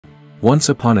Once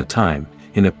upon a time,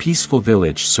 in a peaceful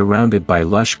village surrounded by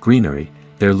lush greenery,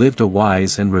 there lived a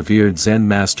wise and revered Zen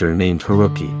master named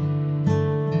Haruki.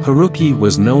 Haruki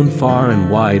was known far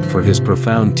and wide for his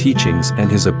profound teachings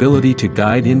and his ability to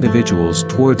guide individuals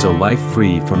towards a life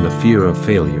free from the fear of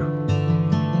failure.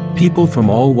 People from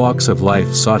all walks of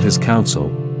life sought his counsel,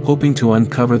 hoping to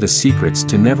uncover the secrets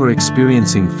to never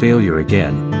experiencing failure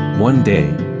again. One day,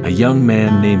 a young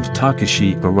man named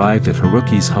Takashi arrived at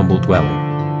Haruki's humble dwelling.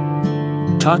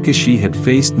 Takashi had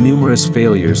faced numerous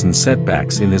failures and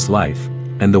setbacks in his life,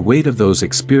 and the weight of those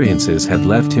experiences had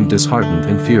left him disheartened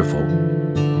and fearful.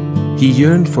 He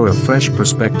yearned for a fresh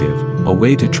perspective, a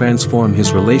way to transform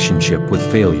his relationship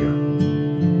with failure.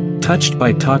 Touched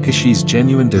by Takashi's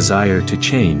genuine desire to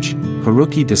change,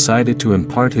 Haruki decided to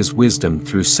impart his wisdom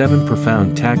through 7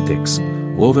 profound tactics,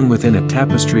 woven within a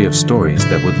tapestry of stories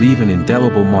that would leave an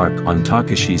indelible mark on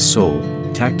Takashi's soul.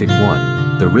 Tactic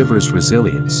 1: The river's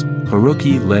resilience.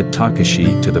 Haruki led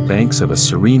Takashi to the banks of a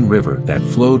serene river that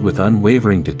flowed with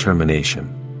unwavering determination.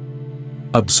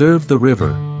 "Observe the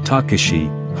river, Takashi,"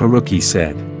 Haruki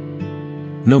said.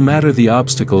 "No matter the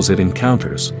obstacles it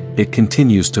encounters, it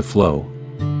continues to flow.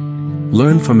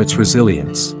 Learn from its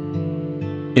resilience.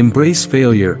 Embrace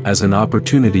failure as an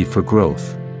opportunity for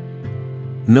growth.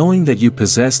 Knowing that you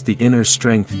possess the inner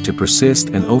strength to persist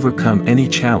and overcome any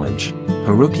challenge,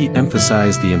 Haruki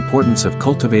emphasized the importance of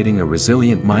cultivating a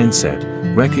resilient mindset,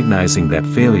 recognizing that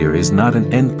failure is not an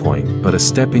endpoint but a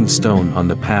stepping stone on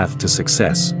the path to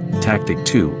success. Tactic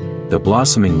 2: The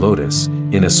blossoming lotus.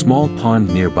 In a small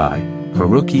pond nearby,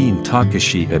 Haruki and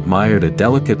Takashi admired a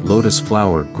delicate lotus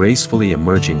flower gracefully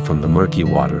emerging from the murky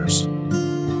waters.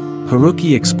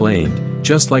 Haruki explained,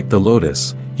 "Just like the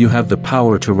lotus, you have the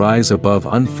power to rise above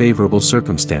unfavorable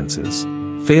circumstances.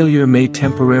 Failure may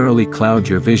temporarily cloud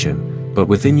your vision, but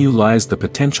within you lies the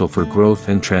potential for growth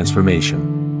and transformation.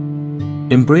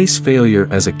 Embrace failure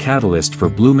as a catalyst for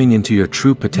blooming into your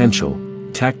true potential."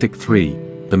 Tactic 3: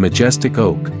 The majestic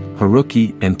oak.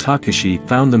 Haruki and Takashi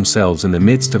found themselves in the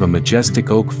midst of a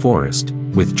majestic oak forest,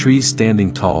 with trees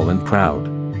standing tall and proud.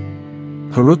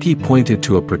 Haruki pointed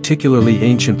to a particularly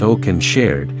ancient oak and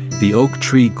shared, "The oak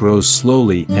tree grows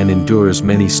slowly and endures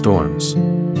many storms.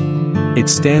 It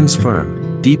stands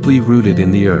firm, deeply rooted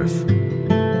in the earth.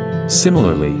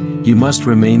 Similarly, you must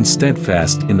remain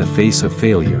steadfast in the face of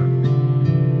failure.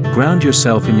 Ground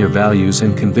yourself in your values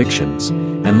and convictions,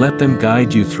 and let them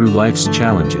guide you through life's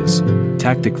challenges."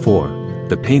 Tactic 4: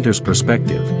 The painter's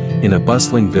perspective. In a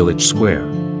bustling village square,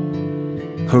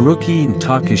 Haruki and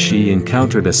Takashi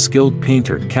encountered a skilled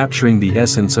painter capturing the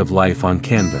essence of life on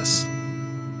canvas.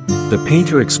 The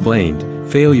painter explained,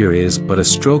 "Failure is but a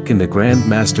stroke in the grand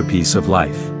masterpiece of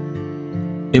life.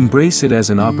 Embrace it as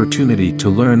an opportunity to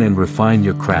learn and refine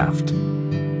your craft.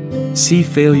 See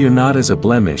failure not as a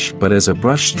blemish but as a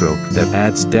brushstroke that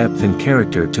adds depth and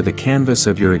character to the canvas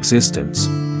of your existence."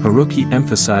 Haruki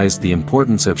emphasized the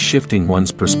importance of shifting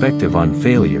one's perspective on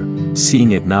failure,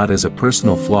 seeing it not as a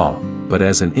personal flaw, but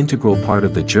as an integral part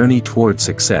of the journey toward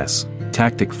success.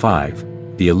 Tactic 5: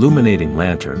 The illuminating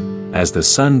lantern. As the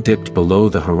sun dipped below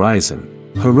the horizon,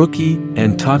 Haruki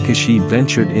and Takashi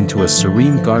ventured into a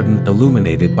serene garden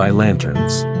illuminated by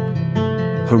lanterns.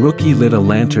 Haruki lit a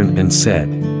lantern and said,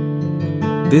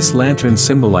 "This lantern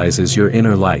symbolizes your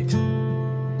inner light.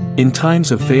 In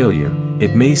times of failure,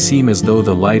 it may seem as though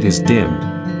the light is dimmed,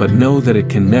 but know that it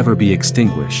can never be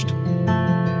extinguished.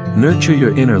 Nurture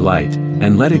your inner light,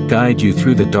 and let it guide you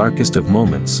through the darkest of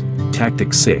moments."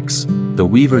 Tactic 6: The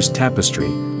weaver's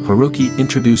tapestry. Haruki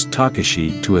introduced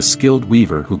Takashi to a skilled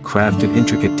weaver who crafted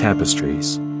intricate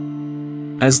tapestries.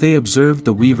 As they observed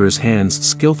the weaver's hands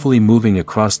skillfully moving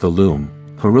across the loom,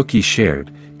 Haruki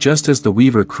shared, "Just as the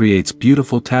weaver creates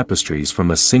beautiful tapestries from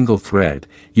a single thread,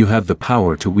 you have the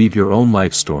power to weave your own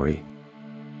life story.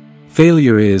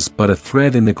 Failure is but a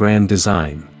thread in the grand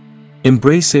design.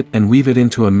 Embrace it and weave it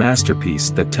into a masterpiece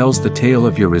that tells the tale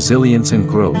of your resilience and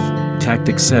growth."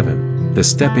 Tactic 7: The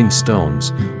stepping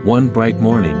stones. One bright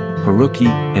morning, Haruki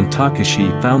and Takashi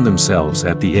found themselves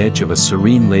at the edge of a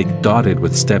serene lake dotted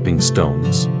with stepping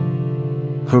stones.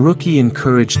 Haruki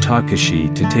encouraged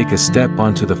Takashi to take a step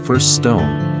onto the first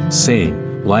stone, saying,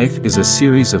 "Life is a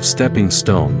series of stepping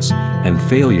stones, and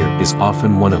failure is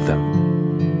often one of them.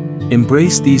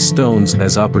 Embrace these stones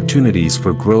as opportunities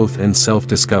for growth and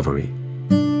self-discovery.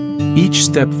 Each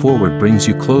step forward brings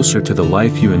you closer to the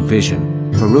life you envision."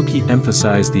 Haruki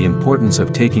emphasized the importance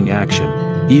of taking action,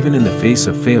 even in the face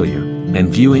of failure, and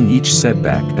viewing each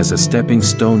setback as a stepping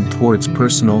stone towards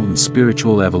personal and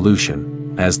spiritual evolution.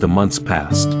 As the months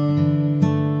passed,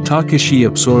 Takashi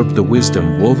absorbed the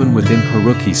wisdom woven within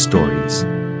Haruki's stories.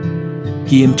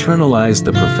 He internalized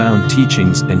the profound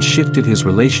teachings and shifted his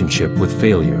relationship with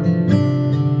failure.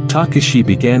 Takeshi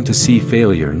began to see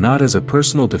failure not as a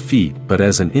personal defeat but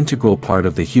as an integral part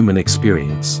of the human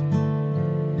experience.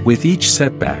 With each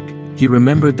setback, he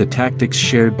remembered the tactics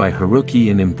shared by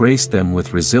Haruki and embraced them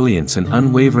with resilience and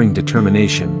unwavering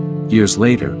determination. Years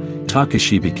later,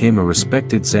 Takeshi became a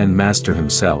respected Zen master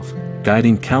himself,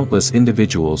 guiding countless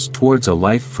individuals towards a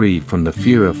life free from the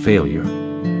fear of failure.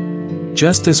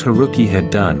 Just as Haruki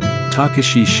had done,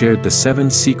 Takeshi shared the 7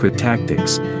 secret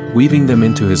tactics, weaving them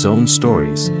into his own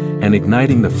stories, and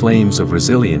igniting the flames of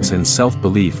resilience and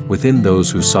self-belief within those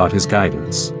who sought his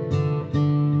guidance.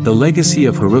 The legacy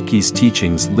of Haruki's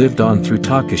teachings lived on through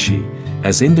Takeshi,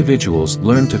 as individuals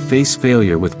learned to face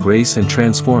failure with grace and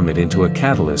transform it into a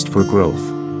catalyst for growth.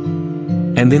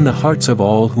 And in the hearts of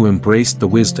all who embraced the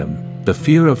wisdom, the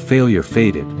fear of failure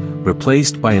faded,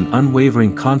 replaced by an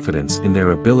unwavering confidence in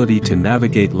their ability to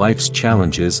navigate life's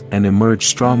challenges and emerge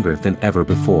stronger than ever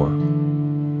before.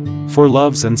 For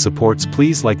loves and supports,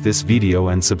 please like this video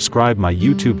and subscribe my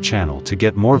YouTube channel to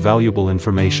get more valuable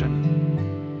information.